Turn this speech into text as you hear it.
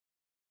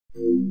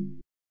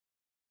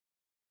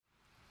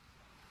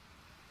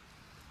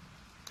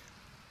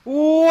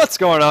What's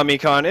going on,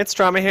 Mekon? It's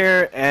Trauma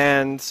here,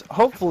 and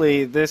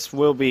hopefully this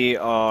will be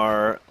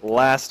our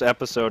last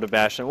episode of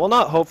Bastion. Well,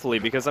 not hopefully,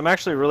 because I'm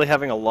actually really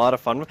having a lot of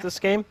fun with this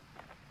game.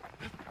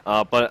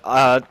 But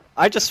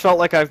I just felt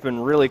like I've been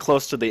really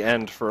close to the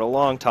end for a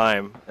long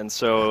time, and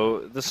so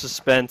the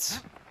suspense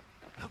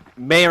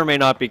may or may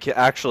not be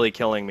actually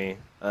killing me.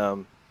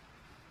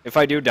 If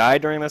I do die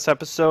during this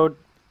episode,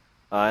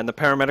 and the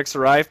paramedics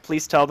arrive,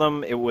 please tell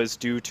them it was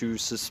due to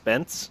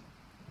suspense.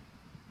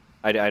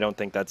 I don't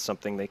think that's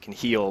something they can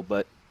heal,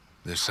 but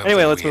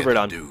anyway, let's move right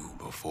on. Do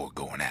before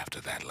going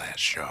after that last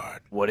shard.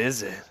 What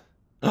is it?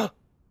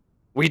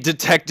 We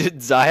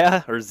detected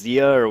Zaya, or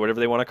Zia, or whatever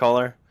they want to call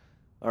her.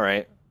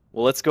 Alright,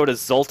 well, let's go to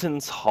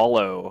Zoltan's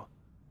Hollow.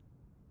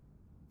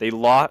 They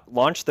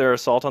launched their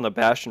assault on the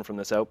Bastion from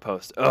this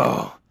outpost.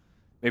 Oh,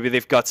 maybe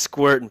they've got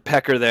Squirt and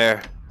Pecker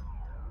there.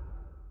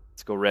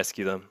 Let's go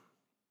rescue them.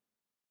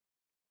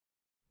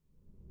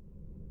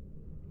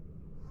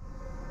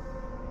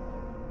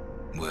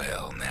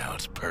 Well, now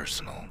it's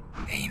personal,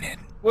 ain't it?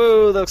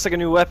 Whoa, that looks like a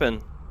new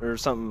weapon. Or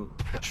something.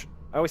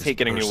 I always hate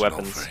getting new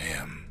weapons. It's personal for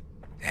him,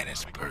 and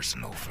it's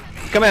personal for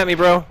me. Come at me,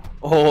 bro.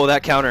 Oh,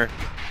 that counter.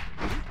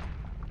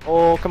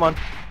 Oh, come on.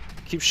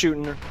 Keep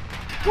shooting her.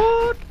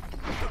 What?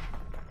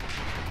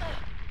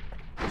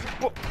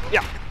 Oh,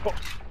 yeah. Oh.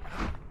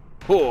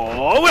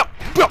 Oh, yeah.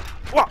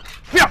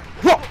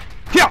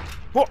 Yeah.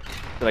 Oh.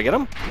 Did I get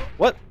him?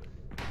 What?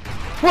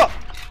 What?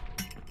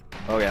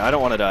 Oh, yeah, I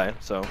don't want to die,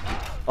 so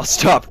I'll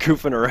stop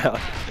goofing around.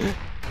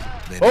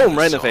 Boom,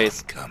 right in the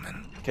face.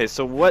 Okay,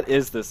 so what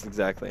is this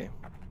exactly?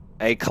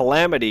 A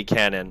calamity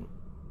cannon.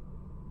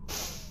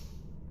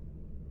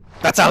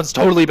 That sounds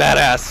totally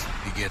badass.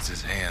 He gets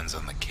his hands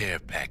on the care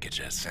package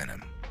I sent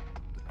him.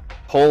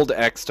 Hold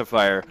X to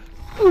fire.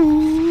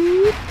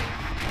 Ooh.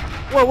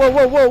 Whoa, whoa,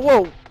 whoa, whoa,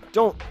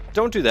 whoa!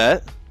 Don't do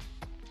that.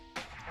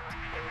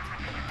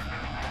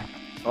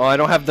 Oh, I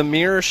don't have the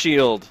mirror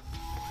shield.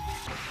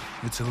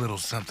 It's a little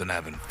something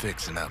I've been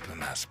fixing up in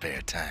my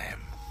spare time.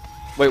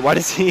 Wait, why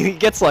does he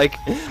gets like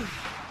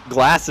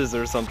glasses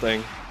or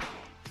something?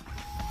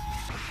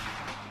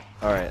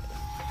 All right.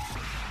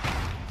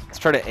 Let's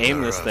try to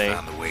aim this thing.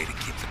 Found a way to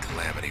keep the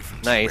calamity from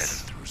spreading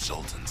through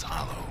Sultan's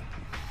Hollow.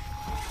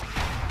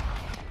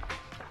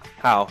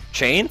 How?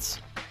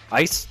 Chains?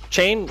 Ice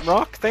chain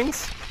rock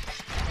things?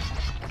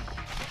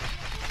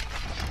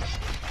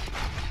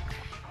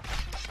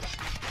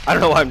 I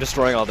don't know why I'm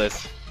destroying all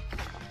this.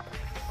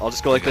 I'll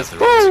just go like this.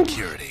 Boom!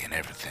 Security and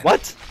everything.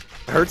 What?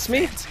 It hurts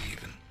me?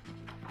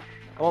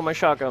 I want my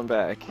shotgun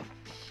back.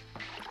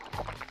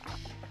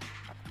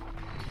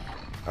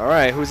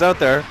 Alright, who's out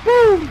there?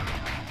 Boom!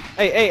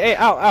 Hey, hey, hey,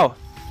 ow, ow!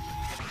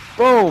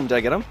 Boom! Did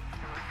I get him?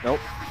 Nope.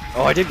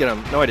 Oh, I did get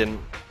him. No, I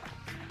didn't.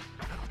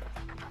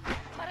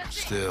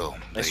 Still,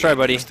 nice try,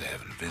 buddy. Used to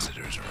having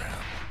visitors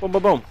around. Boom,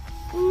 boom, boom.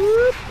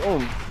 Whoop,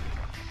 boom.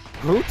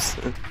 Oops.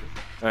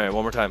 Alright,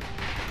 one more time.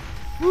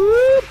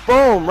 Whoop,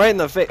 boom! Right in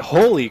the face.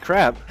 Holy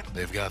crap.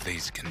 They've got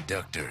these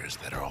conductors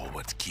that are all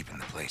what's keeping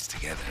the place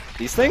together.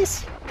 These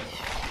things?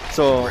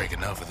 So break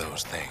enough of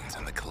those things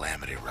and the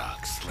calamity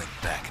rocks slink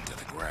back into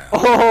the ground.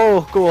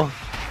 Oh, cool.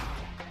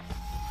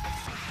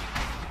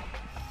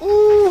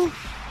 Ooh,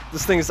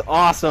 this thing is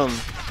awesome.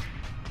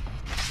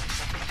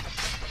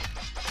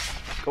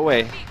 Go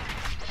away.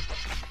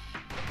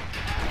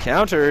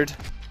 Countered.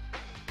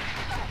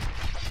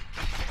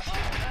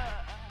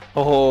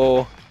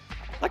 Oh,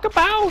 like a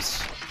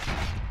mouse.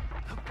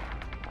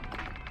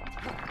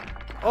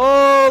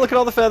 Oh, look at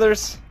all the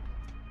feathers.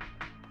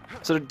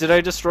 So did I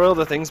destroy all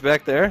the things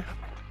back there?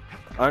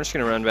 I'm just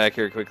gonna run back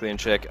here quickly and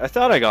check. I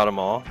thought I got them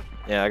all.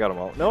 Yeah, I got them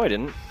all. No, I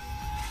didn't.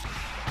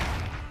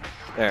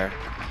 There.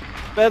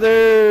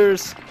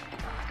 Feathers!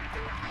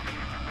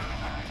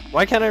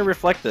 Why can't I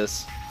reflect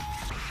this?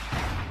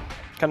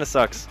 Kinda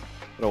sucks.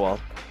 But oh well.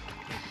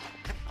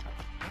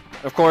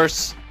 Of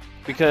course,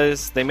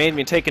 because they made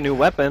me take a new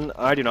weapon,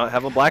 I do not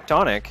have a black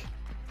tonic.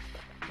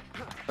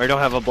 Or I don't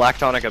have a black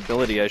tonic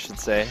ability, I should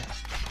say.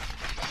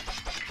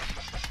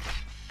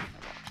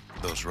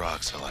 Those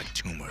rocks are like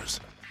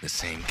tumors, the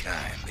same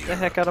kind. Get the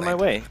heck out of my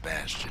way.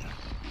 Bastion.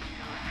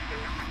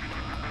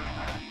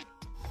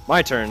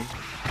 My turn.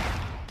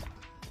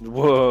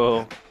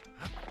 Whoa.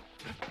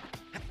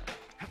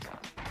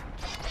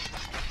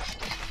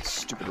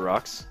 Stupid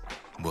rocks.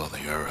 Well, the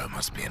Ura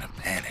must be in a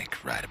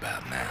panic right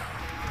about now.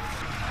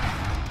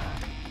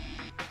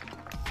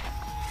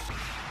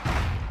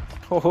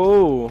 Ho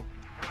ho.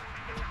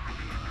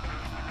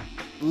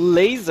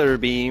 Laser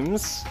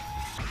beams.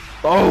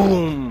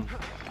 Boom.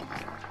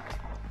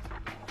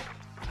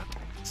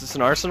 Is this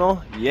an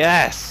arsenal?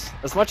 Yes!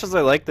 As much as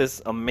I like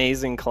this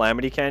amazing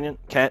Calamity Cannon,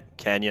 I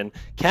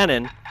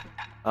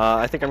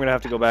think I'm gonna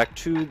have to go back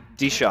to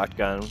the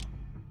shotgun.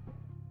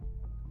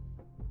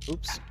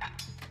 Oops.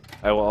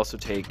 I will also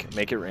take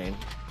Make It Rain.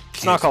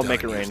 It's not called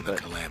Make It Rain,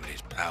 but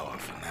Calamity's power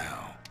for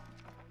now.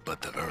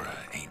 But the Ura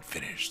ain't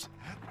finished.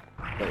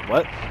 Wait,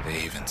 what?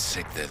 They even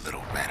sick their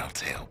little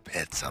rattletail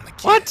pets on the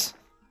kid. What?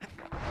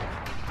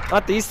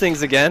 Not these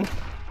things again.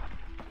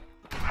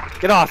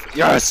 Get off.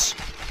 Yes.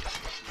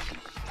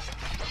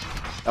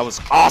 That was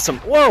awesome.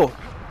 Whoa.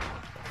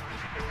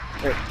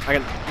 Here, I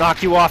can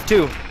knock you off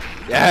too.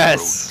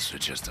 Yes.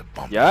 Just a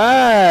bump.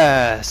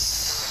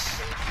 Yes.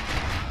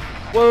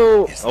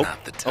 Whoa. It's Oh,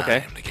 not the time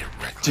okay. to get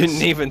reckless.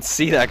 Didn't even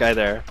see that guy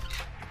there.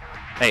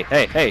 Hey,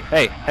 hey, hey,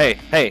 hey, hey,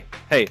 hey,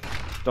 hey.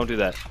 Don't do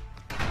that.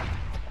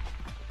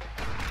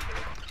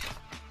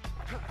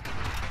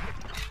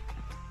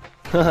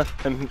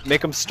 And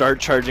make him start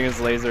charging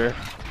his laser.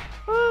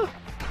 Ah.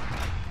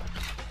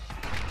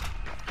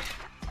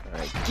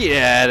 Alright,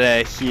 get out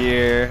of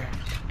here.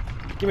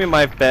 Give me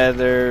my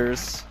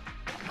feathers.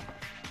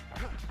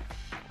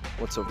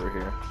 What's over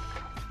here?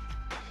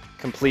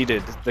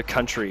 Completed the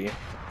country.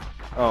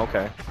 Oh,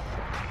 okay.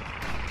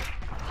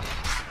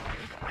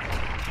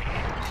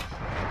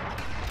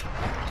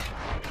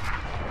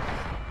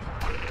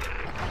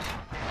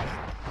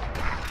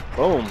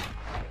 Boom.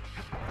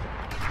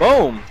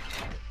 Boom.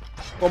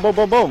 Boom, boom,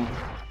 boom, boom.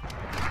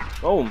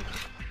 Boom.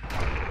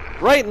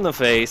 Right in the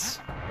face.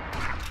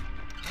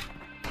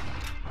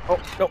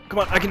 Oh, no, come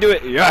on, I can do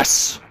it.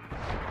 Yes!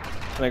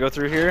 Can I go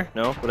through here?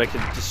 No, but I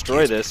could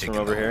destroy this from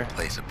over here.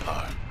 Place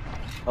apart.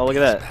 Oh, look at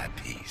that. That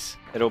piece.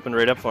 It opened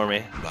right up for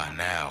me. By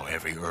now,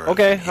 every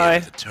Okay,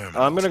 hi.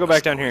 I'm gonna go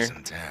back down here.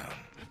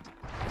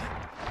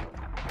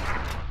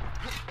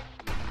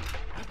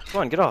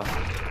 Come on, get off.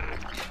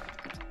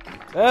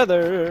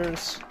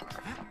 Feathers.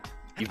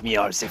 Give me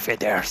all the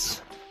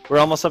feathers. We're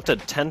almost up to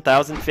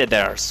 10,000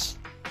 feathers.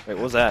 Wait,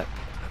 what was that?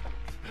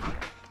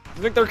 I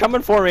think they're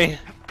coming for me.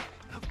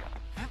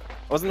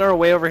 Wasn't there a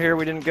way over here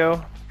we didn't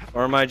go?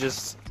 Or am I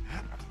just...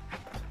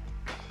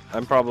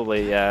 I'm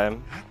probably, yeah.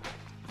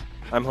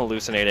 I'm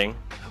hallucinating.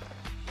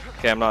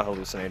 Okay, I'm not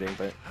hallucinating,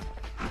 but...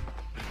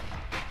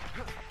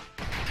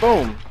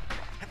 Boom!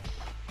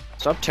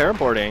 Stop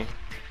teleporting.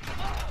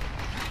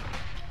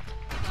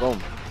 Boom.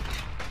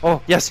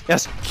 Oh, yes,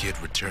 yes! Kid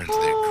returns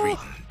their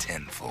greeting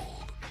tenfold.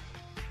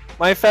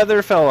 My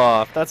feather fell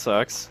off. That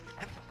sucks.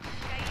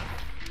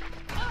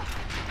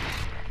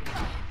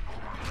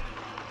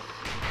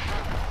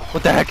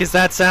 What the heck is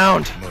that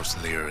sound? Most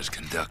of the Ura's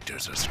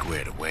conductors are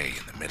squared away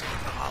in the middle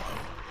of the hollow.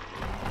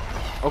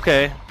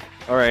 Okay.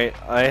 Alright.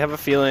 I have a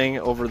feeling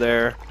over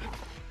there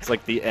it's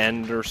like the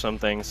end or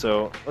something.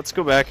 So let's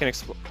go back and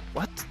explore.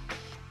 What?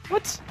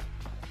 What?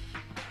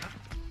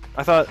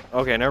 I thought...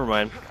 Okay, never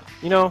mind.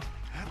 You know...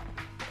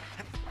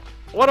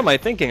 What am I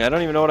thinking? I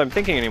don't even know what I'm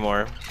thinking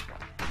anymore.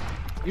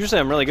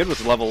 Usually I'm really good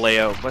with level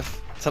layout, but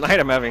tonight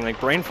I'm having like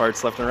brain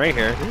farts left and right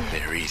here.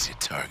 They're easy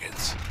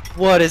targets.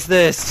 What is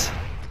this?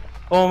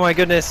 Oh my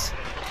goodness.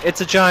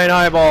 It's a giant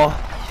eyeball.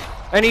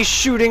 And he's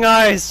shooting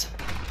eyes.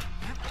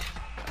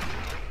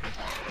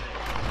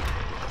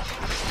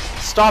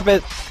 Stop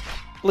it.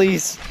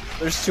 Please.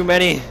 There's too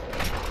many.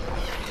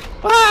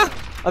 Ah!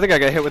 I think I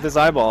got hit with his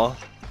eyeball.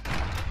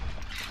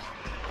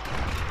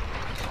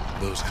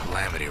 Those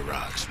calamity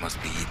rocks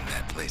must be eating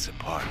that place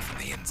apart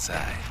from the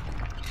inside.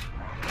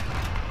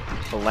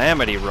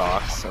 Calamity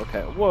rocks.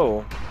 Okay.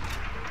 Whoa.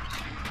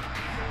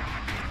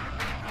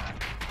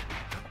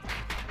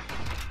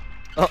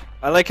 Oh,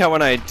 I like how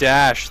when I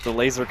dash, the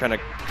laser kind of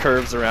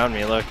curves around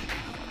me. Look.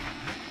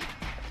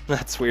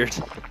 That's weird.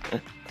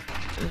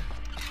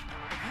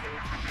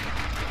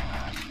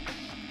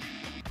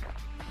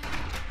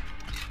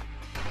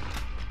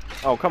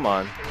 Oh, come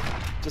on.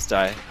 Just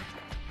die.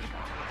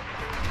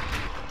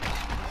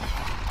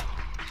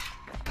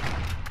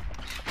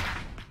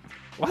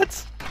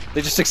 What?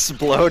 They just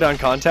explode on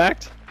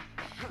contact?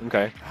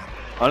 Okay.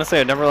 Honestly,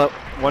 I'd never let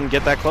one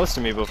get that close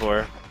to me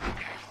before.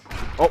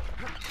 Oh!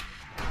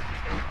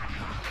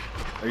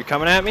 Are you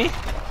coming at me?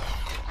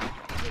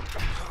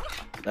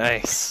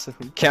 Nice.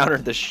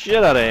 Countered the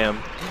shit out of him.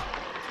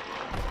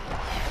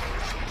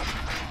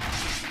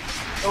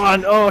 Come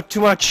on! Oh,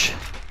 too much!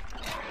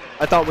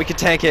 I thought we could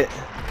tank it.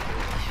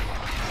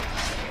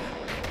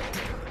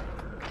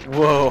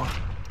 Whoa.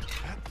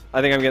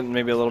 I think I'm getting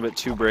maybe a little bit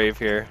too brave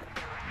here.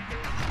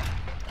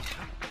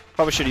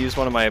 Probably should have used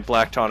one of my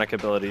black tonic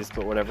abilities,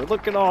 but whatever.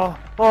 Look at all.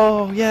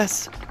 Oh,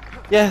 yes.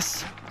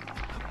 Yes.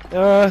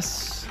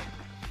 Yes.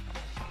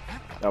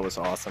 That was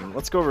awesome.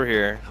 Let's go over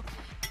here.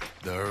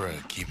 The Ura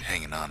keep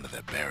hanging on to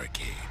their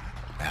barricade.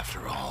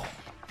 After all,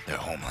 their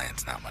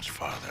homeland's not much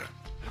farther.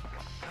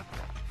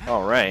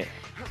 Alright.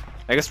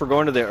 I guess we're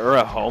going to the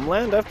Ura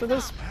homeland after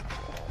this?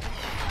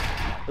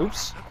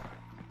 Oops.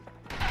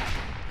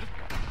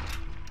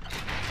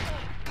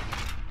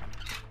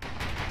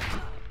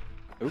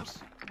 Oops.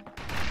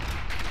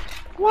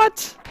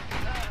 What?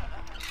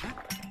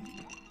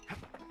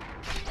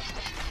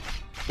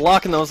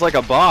 Blocking those like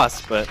a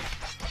boss, but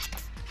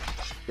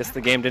guess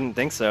the game didn't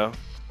think so.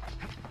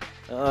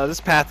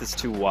 This path is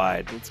too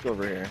wide. Let's go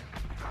over here.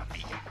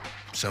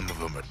 Some of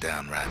them are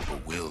downright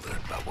bewildered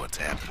by what's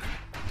happening.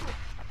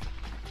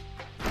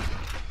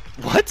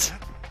 What?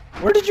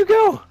 Where did you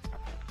go?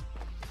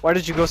 Why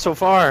did you go so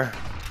far?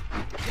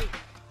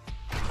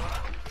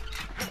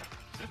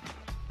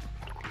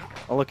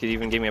 Oh look, it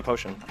even gave me a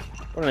potion.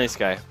 What a nice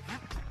guy.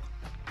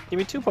 Give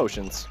me 2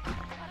 potions.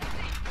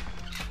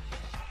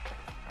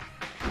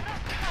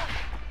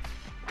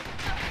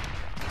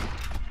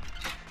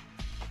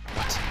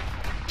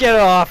 Get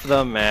off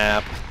the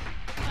map.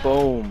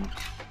 Boom.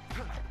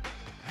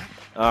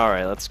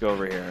 Alright, let's go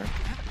over here.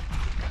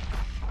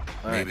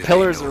 Alright,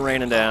 pillars are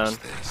raining down.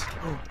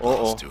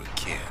 Uh-oh. To a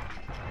kid.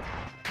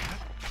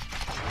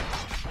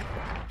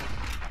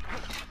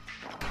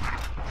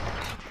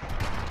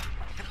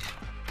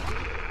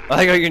 I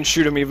think I can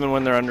shoot them even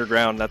when they're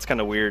underground. That's kind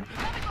of weird.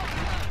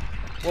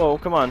 Whoa,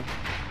 come on.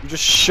 You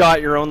just shot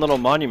your own little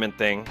monument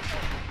thing.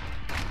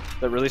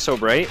 Is that really so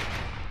bright?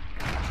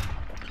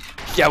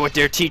 Yeah, what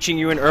they're teaching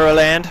you in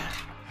Urland?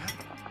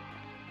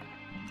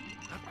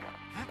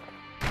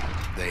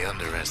 They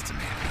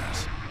underestimated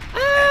us.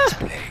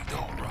 Pegged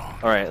all wrong.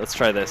 Alright, let's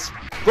try this.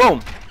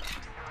 Boom!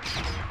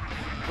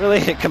 Really?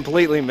 It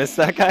completely missed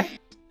that guy?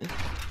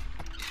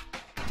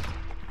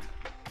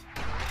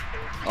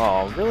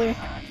 Oh, really?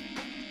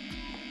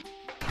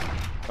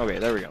 Okay,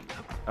 there we go.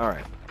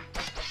 Alright.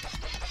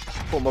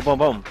 Boom, boom, boom,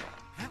 boom.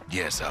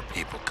 Yes, our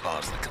people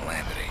caused the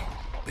calamity,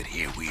 but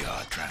here we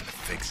are trying to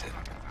fix it.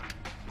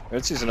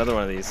 Let's use another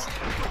one of these.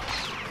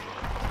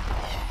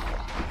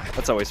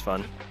 That's always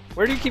fun.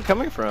 Where do you keep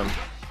coming from?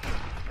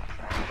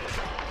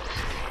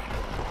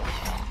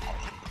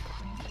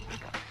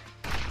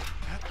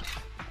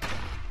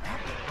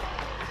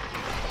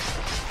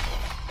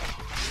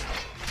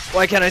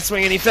 Why can't I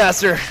swing any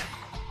faster?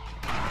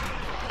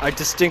 I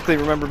distinctly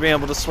remember being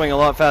able to swing a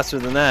lot faster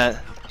than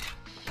that.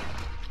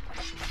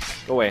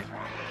 Go away.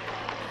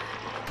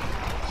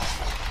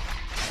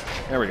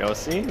 There we go.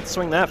 See? Let's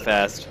swing that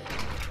fast.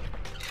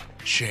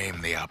 Shame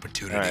the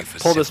opportunity Alright, for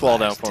pull this wall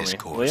down for me,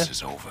 discourse will ya?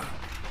 is over.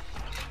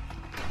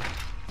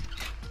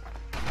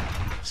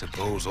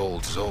 Suppose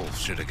old Zolf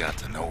should have got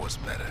to know us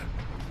better.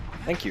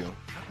 Thank you.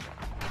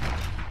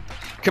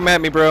 Come at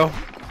me, bro.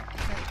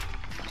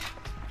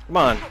 Come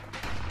on.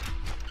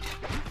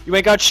 You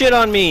ain't got shit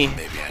on me.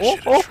 Maybe I should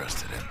have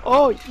trusted him.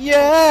 Oh,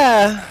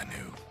 yeah. I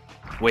knew.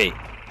 Wait,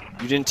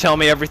 you didn't tell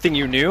me everything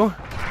you knew?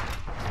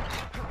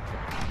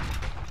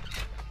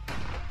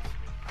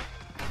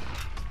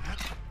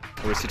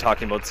 Or was he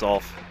talking about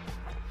Zolf?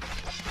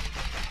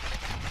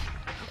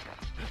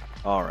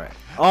 Alright.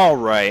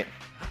 Alright.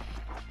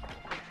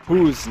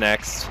 Who's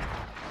next?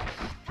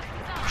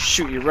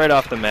 Shoot you right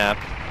off the map.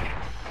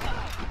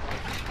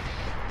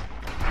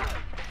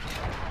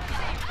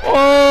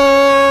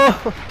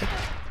 Oh!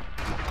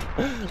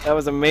 That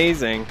was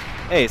amazing.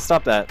 Hey,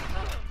 stop that.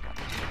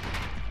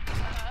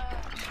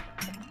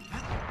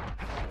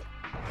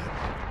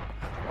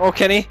 Oh,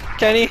 can he?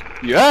 Can he?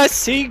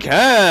 Yes, he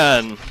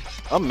can!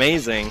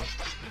 Amazing.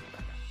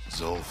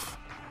 Zolf,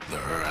 the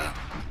Hura.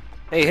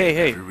 Hey, hey,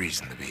 hey. Every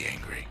reason to be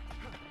angry.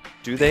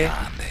 Do they?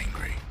 Beyond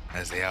angry.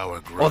 As the hour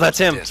grows Oh, that's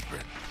him.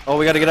 desperate, Oh,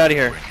 we gotta get out of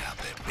here. bring out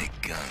their big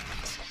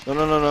guns. No,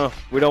 no, no, no.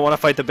 We don't want to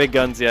fight the big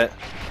guns yet.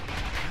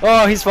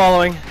 Oh, he's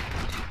following.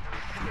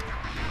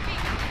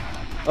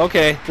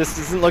 Okay, this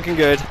isn't looking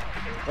good.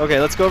 Okay,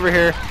 let's go over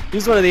here.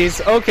 Use one of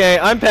these. Okay,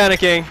 I'm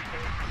panicking.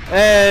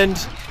 And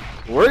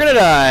we're gonna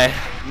die.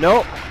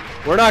 Nope,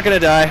 we're not gonna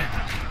die.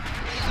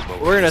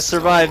 But We're gonna this is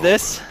survive all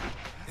this.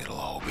 over, it'll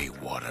all be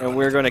water. And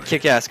we're gonna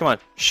kick ass. Come on,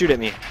 shoot at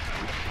me.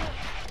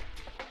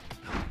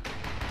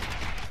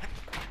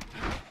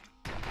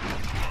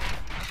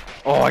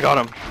 Oh, I got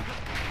him.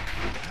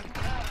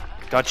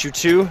 Got you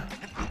too.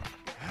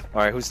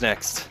 Alright, who's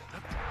next?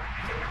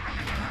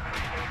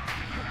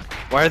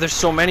 Why are there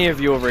so many of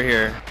you over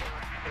here?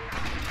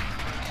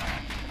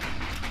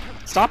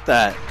 Stop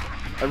that.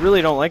 I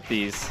really don't like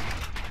these.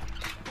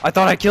 I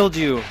thought I killed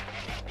you.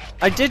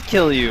 I did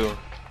kill you.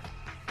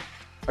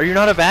 Are you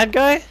not a bad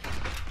guy?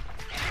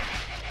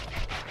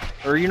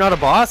 Or are you not a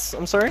boss?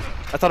 I'm sorry?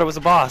 I thought it was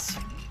a boss.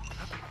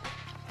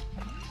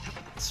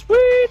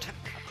 Sweet!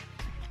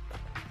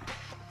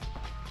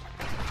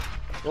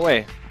 Go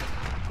away.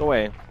 Go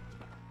away.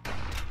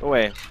 Go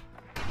away.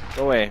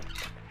 Go away.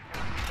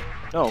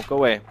 No, go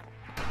away.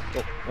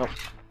 Go, no.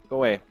 Go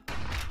away.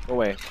 Go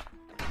away.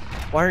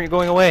 Why aren't you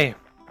going away?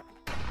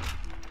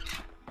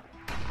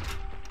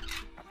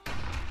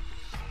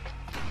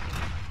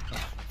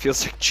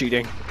 Feels like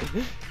cheating.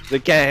 They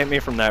can't hit me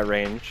from that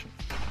range.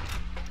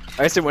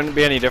 I guess it wouldn't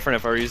be any different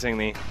if I were using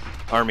the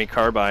army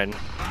carbine.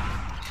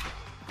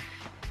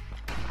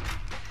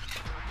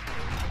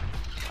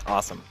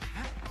 Awesome.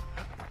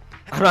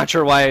 I'm not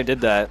sure why I did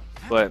that,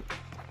 but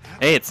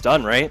hey, it's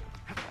done, right?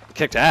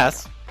 Kicked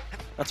ass.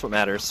 That's what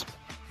matters.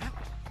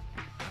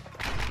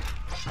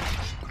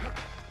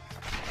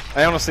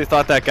 I honestly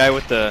thought that guy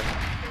with the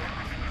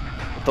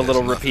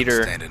little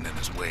repeater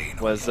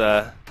was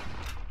a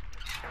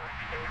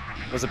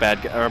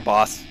bad guy or a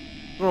boss.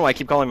 I don't know why I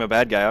keep calling him a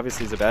bad guy.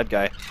 Obviously, he's a bad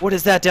guy. What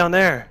is that down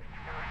there?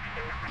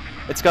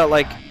 It's got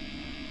like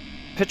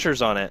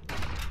pictures on it.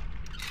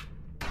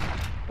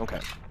 Okay.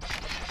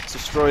 Let's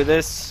destroy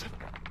this.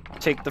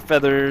 Take the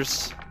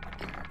feathers.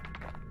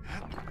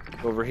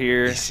 Go over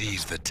here. He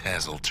sees the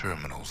Tazzle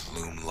terminals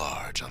loom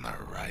large on the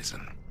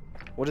horizon.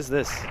 What is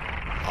this?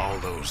 All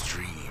those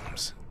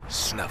dreams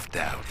snuffed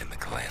out in the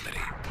calamity.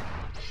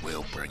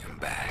 We'll bring them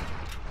back.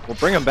 We'll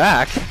bring him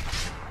back.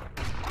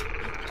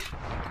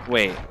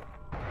 Wait.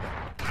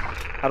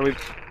 How do we...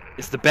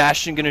 Is the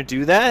Bastion gonna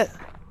do that?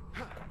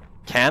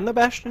 Can the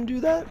Bastion do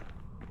that?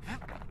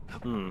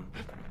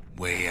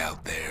 Way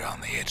out there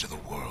on the edge of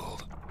the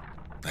world.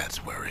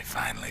 That's where he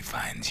finally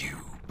finds you.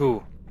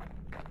 Who?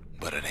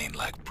 But it ain't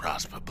like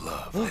Prosper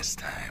Bluff this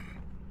time.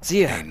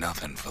 Zia. Ain't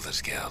nothing for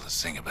this gal to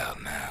sing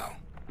about now.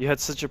 You had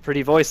such a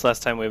pretty voice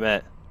last time we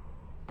met.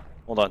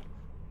 Hold on.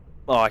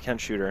 Oh, I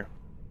can't shoot her.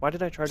 Why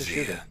did I try to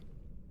shoot her?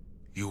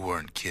 You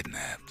weren't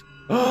kidnapped.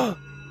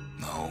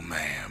 No,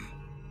 ma'am.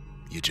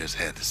 You just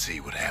had to see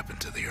what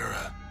happened to the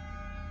Ura.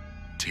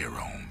 To your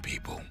own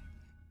people.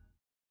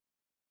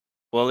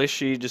 Well, at least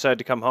she decided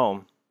to come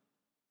home.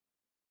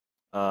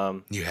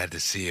 You had to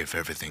see if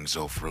everything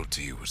Zolf wrote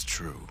to you was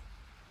true.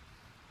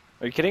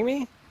 Are you kidding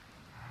me?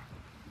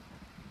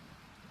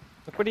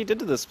 Look what he did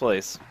to this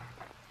place.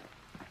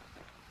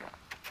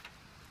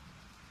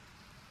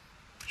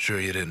 Sure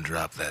you didn't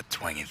drop that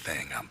twangy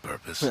thing on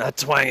purpose? That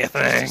twangy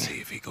thing. Just to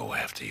see if he'd go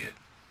after you.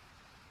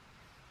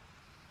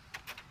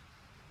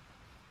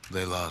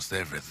 They lost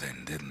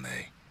everything, didn't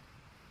they?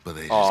 But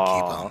they just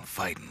keep on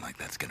fighting like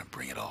that's gonna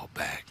bring it all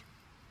back.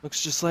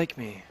 Looks just like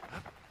me.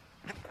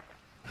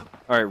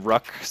 Alright,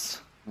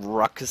 Ruckus.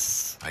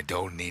 I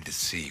don't need to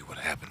see what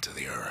happened to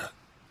the Ura.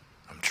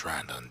 I'm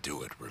trying to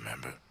undo it,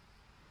 remember?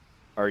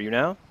 Are you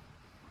now?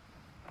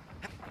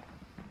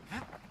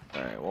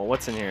 Alright, well,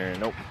 what's in here?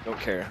 Nope, don't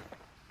care.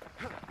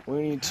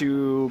 We need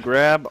to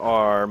grab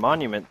our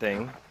monument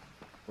thing.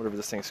 Whatever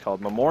this thing's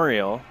called.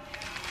 Memorial.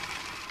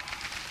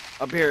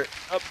 Up here,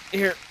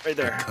 right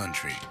there. The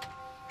country.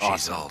 Awesome.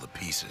 She's all to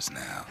pieces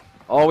now.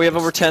 Oh, we have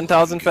over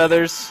 10,000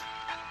 feathers.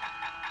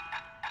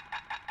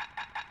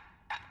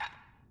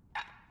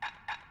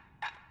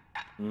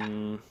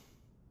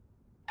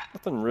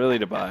 Nothing really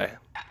to buy.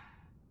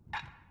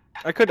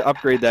 I could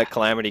upgrade that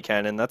Calamity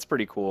Cannon. That's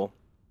pretty cool.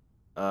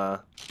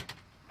 But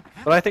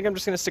I think I'm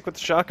just going to stick with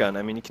the shotgun.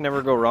 I mean, you can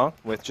never go wrong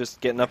with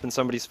just getting up in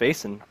somebody's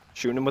face and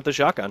shooting them with the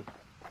shotgun.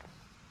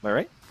 Am I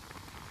right?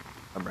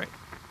 I'm right.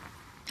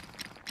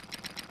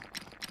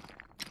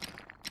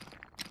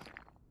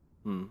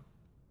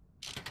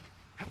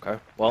 Okay,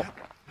 well,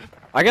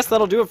 I guess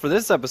that'll do it for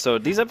this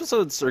episode. These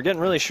episodes are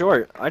getting really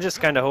short. I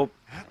just kind of hope...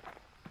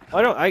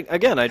 I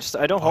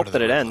don't hope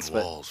that it ends,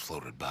 but... Walls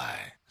floated by,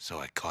 so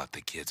I caught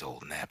the kid's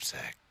old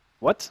knapsack.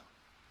 What?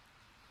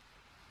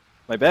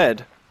 My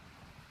bed?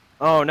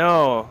 Oh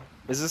no.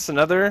 Is this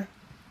another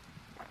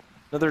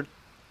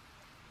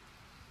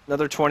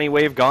 20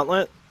 wave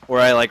gauntlet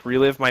where I like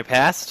relive my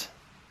past?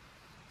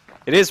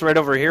 It is right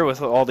over here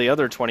with all the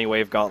other 20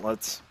 wave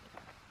gauntlets.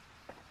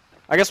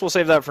 I guess we'll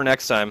save that for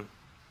next time.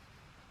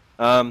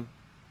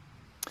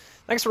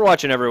 Thanks for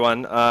watching,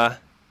 everyone.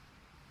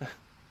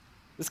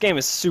 This game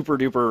is super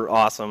duper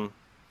awesome.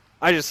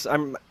 I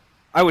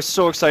was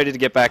so excited to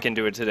get back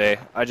into it today.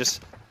 I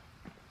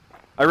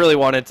really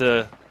wanted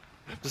to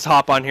just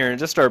hop on here and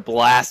just start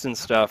blasting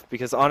stuff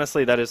because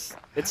honestly,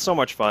 it's so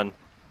much fun.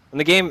 And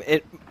the game,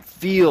 it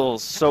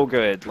feels so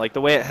good. Like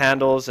the way it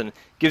handles and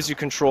gives you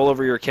control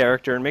over your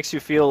character and makes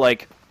you feel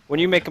like when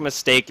you make a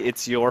mistake,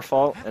 it's your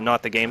fault and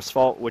not the game's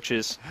fault, which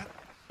is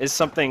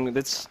something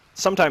that's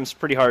sometimes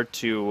pretty hard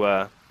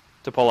to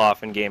pull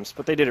off in games,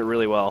 but they did it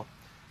really well.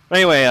 But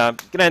anyway, gonna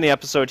end the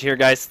episode here,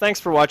 guys. Thanks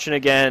for watching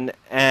again,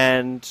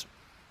 and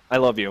I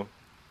love you.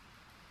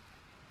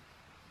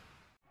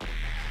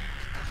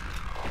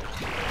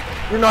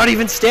 You're not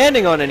even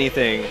standing on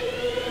anything.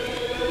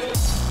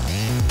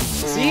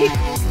 See?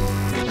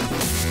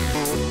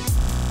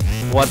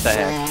 What the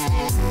heck?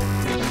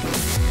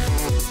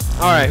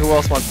 Alright, who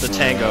else wants the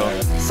tango?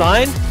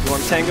 Sign? You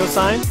want a tango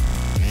sign?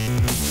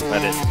 I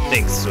didn't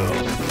think so.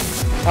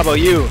 How about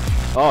you?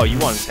 Oh, you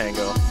want a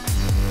tango.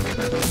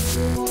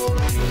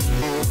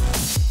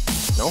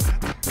 No?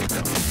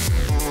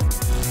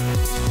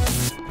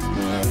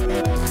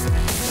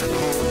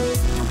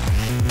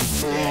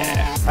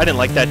 Yeah. I didn't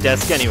like that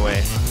desk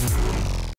anyway.